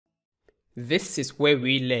This is where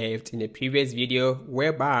we left in the previous video,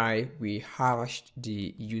 whereby we hashed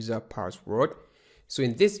the user password. So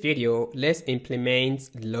in this video, let's implement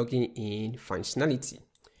logging in functionality.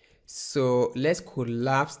 So let's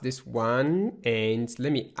collapse this one and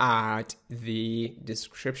let me add the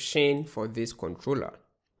description for this controller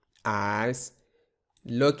as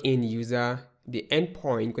login user. The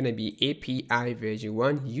endpoint going to be API version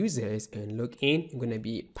 1 users and login going to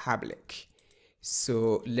be public.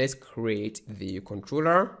 So let's create the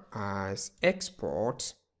controller as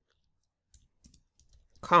export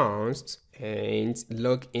const and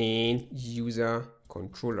login user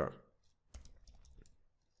controller,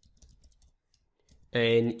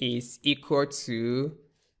 and is equal to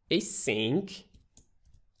async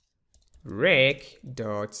rec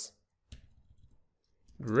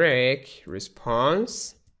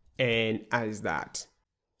response and as that.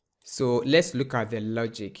 So let's look at the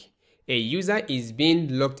logic. A user is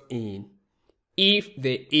being logged in if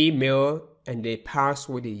the email and the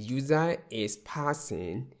password the user is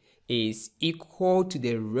passing is equal to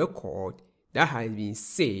the record that has been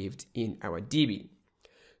saved in our DB.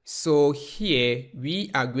 So here we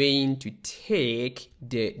are going to take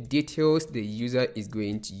the details the user is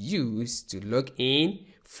going to use to log in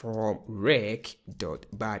from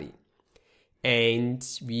rec.body. And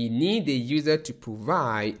we need the user to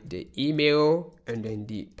provide the email and then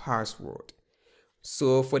the password.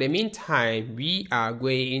 So for the meantime, we are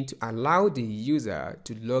going to allow the user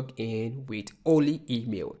to log in with only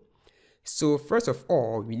email. So first of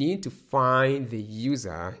all, we need to find the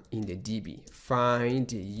user in the DB. Find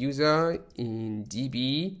the user in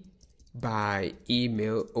DB by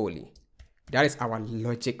email only. That is our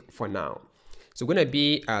logic for now. So going to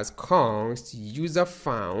be as const user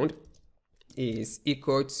found is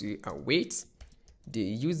equal to await the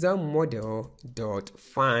user model dot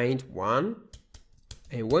find one,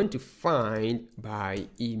 and want to find by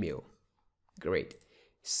email. Great.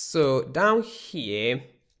 So down here,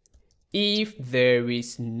 if there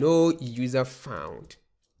is no user found,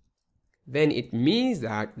 then it means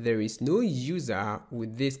that there is no user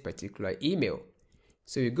with this particular email.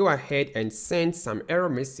 So you go ahead and send some error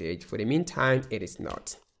message. For the meantime, it is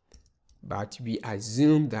not, but we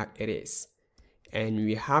assume that it is. And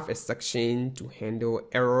we have a section to handle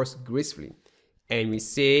errors gracefully. And we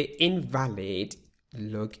say invalid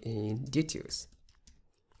login details.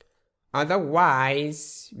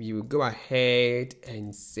 Otherwise, we will go ahead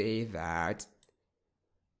and say that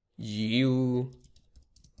you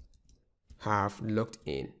have logged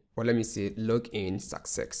in, or let me say login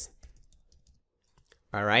success.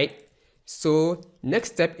 All right. So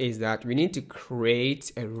next step is that we need to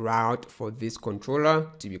create a route for this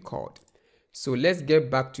controller to be called. So let's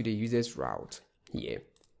get back to the user's route here.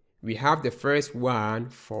 We have the first one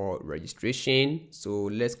for registration. So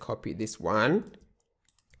let's copy this one.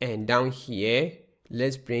 And down here,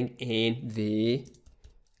 let's bring in the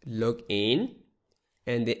login.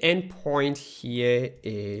 And the endpoint here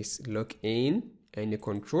is login. And the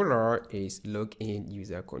controller is login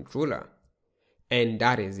user controller. And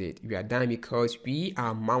that is it. We are done because we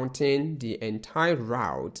are mounting the entire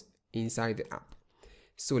route inside the app.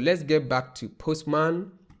 So let's get back to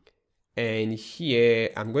Postman, and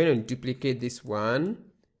here I'm going to duplicate this one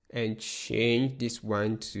and change this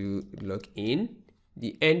one to login.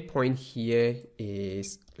 The endpoint here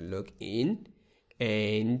is login,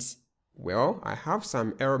 and well, I have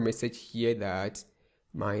some error message here that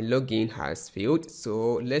my login has failed.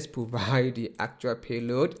 So let's provide the actual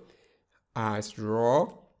payload as raw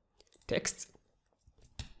text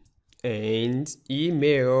and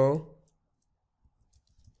email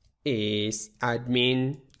is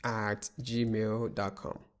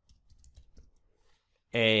admin@gmail.com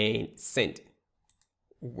and send.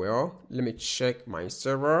 Well, let me check my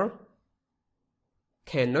server.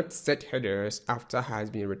 Cannot set headers after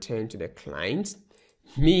has been returned to the client,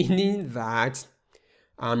 meaning that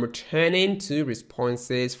I'm returning two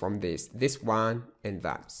responses from this one and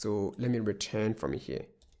that. So let me return from here,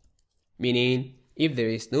 meaning if there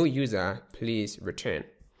is no user, please return.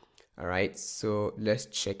 All right, so let's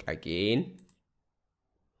check again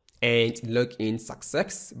and login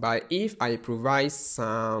success. But if I provide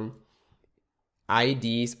some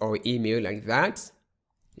IDs or email like that,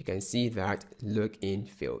 you can see that login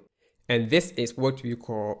failed. And this is what we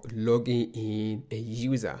call logging in a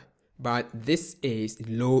user. But this is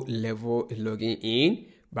low level logging in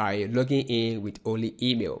by logging in with only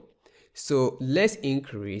email. So let's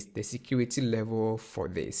increase the security level for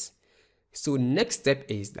this. So next step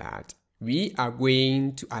is that we are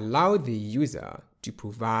going to allow the user to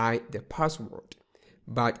provide the password.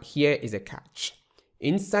 But here is a catch.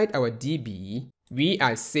 Inside our DB, we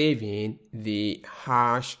are saving the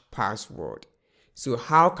hash password. So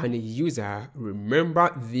how can a user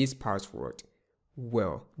remember this password?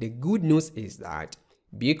 Well, the good news is that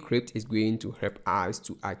bcrypt is going to help us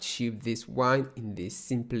to achieve this one in the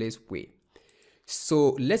simplest way.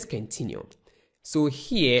 So let's continue. So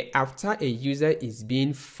here, after a user is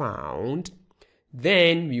being found,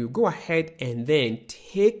 then we'll go ahead and then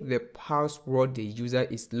take the password the user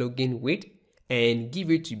is logging with and give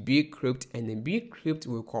it to bcrypt, and then bcrypt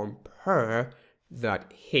will compare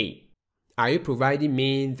that, hey, are you providing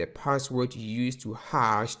me the password you used to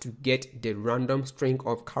hash to get the random string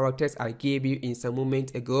of characters I gave you in some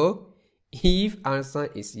moment ago? If answer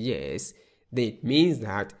is yes, then it means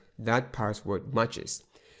that that password matches.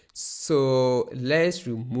 So let's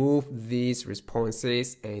remove these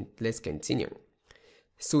responses and let's continue.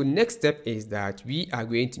 So next step is that we are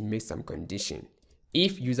going to make some condition.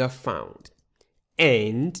 If user found,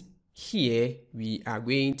 and here we are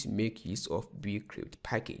going to make use of bcrypt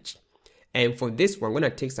package. And for this one, I'm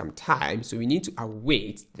going to take some time, so we need to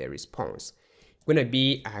await the response. Going to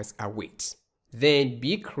be as await. Then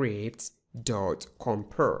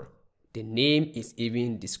bcrypt.compare. The name is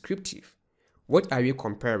even descriptive. What are we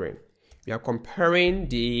comparing? We are comparing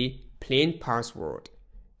the plain password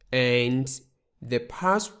and the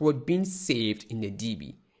password being saved in the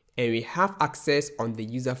DB. And we have access on the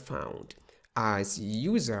user found as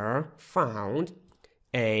user found.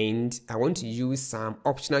 And I want to use some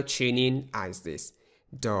optional chaining as this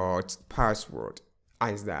dot password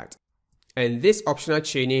as that. And this optional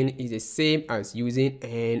chaining is the same as using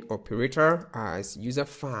an operator as user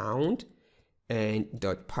found and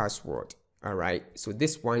dot password. All right. So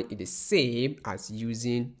this one is the same as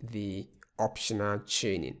using the optional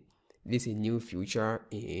chaining. This is a new feature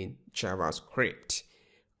in JavaScript.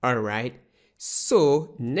 All right.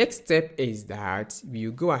 So next step is that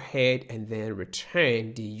we'll go ahead and then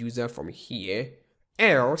return the user from here.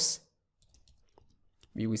 Else,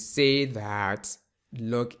 we will say that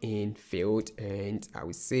login failed, and I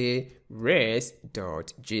will say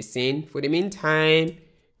res.json. For the meantime,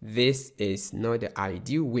 this is not the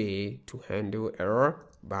ideal way to handle error,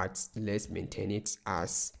 but let's maintain it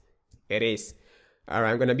as it is. All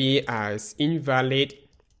right, I'm going to be as invalid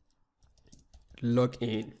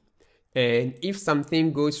login. And if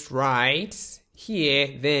something goes right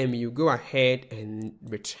here, then you go ahead and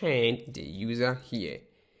return the user here.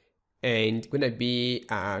 And going to be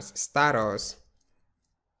as status.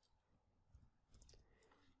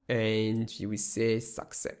 And you will say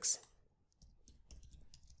success.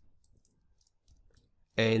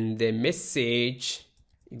 And the message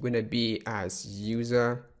is going to be as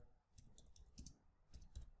user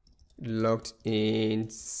logged in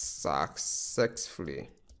successfully.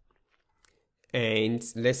 And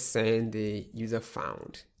let's send the user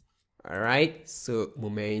found. All right, so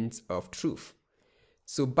moment of truth.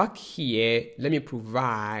 So back here, let me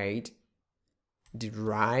provide the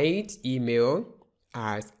right email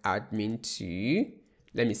as admin2.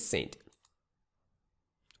 Let me send.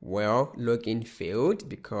 Well, login failed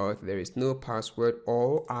because there is no password,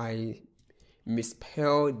 or I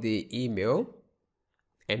misspelled the email,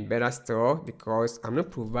 and better still, because I'm not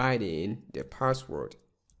providing the password.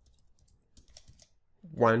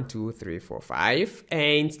 1 2 3 4 5,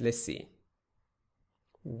 and let's see.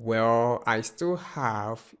 Well, I still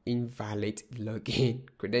have invalid login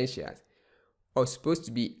credentials, or supposed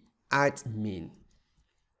to be admin.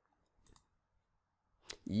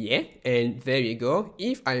 Yeah, and there you go.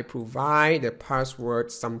 If I provide the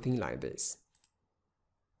password something like this,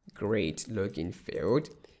 great, login failed.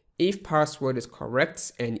 If password is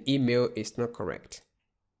correct and email is not correct,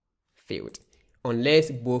 failed,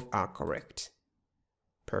 unless both are correct.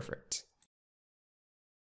 Perfect.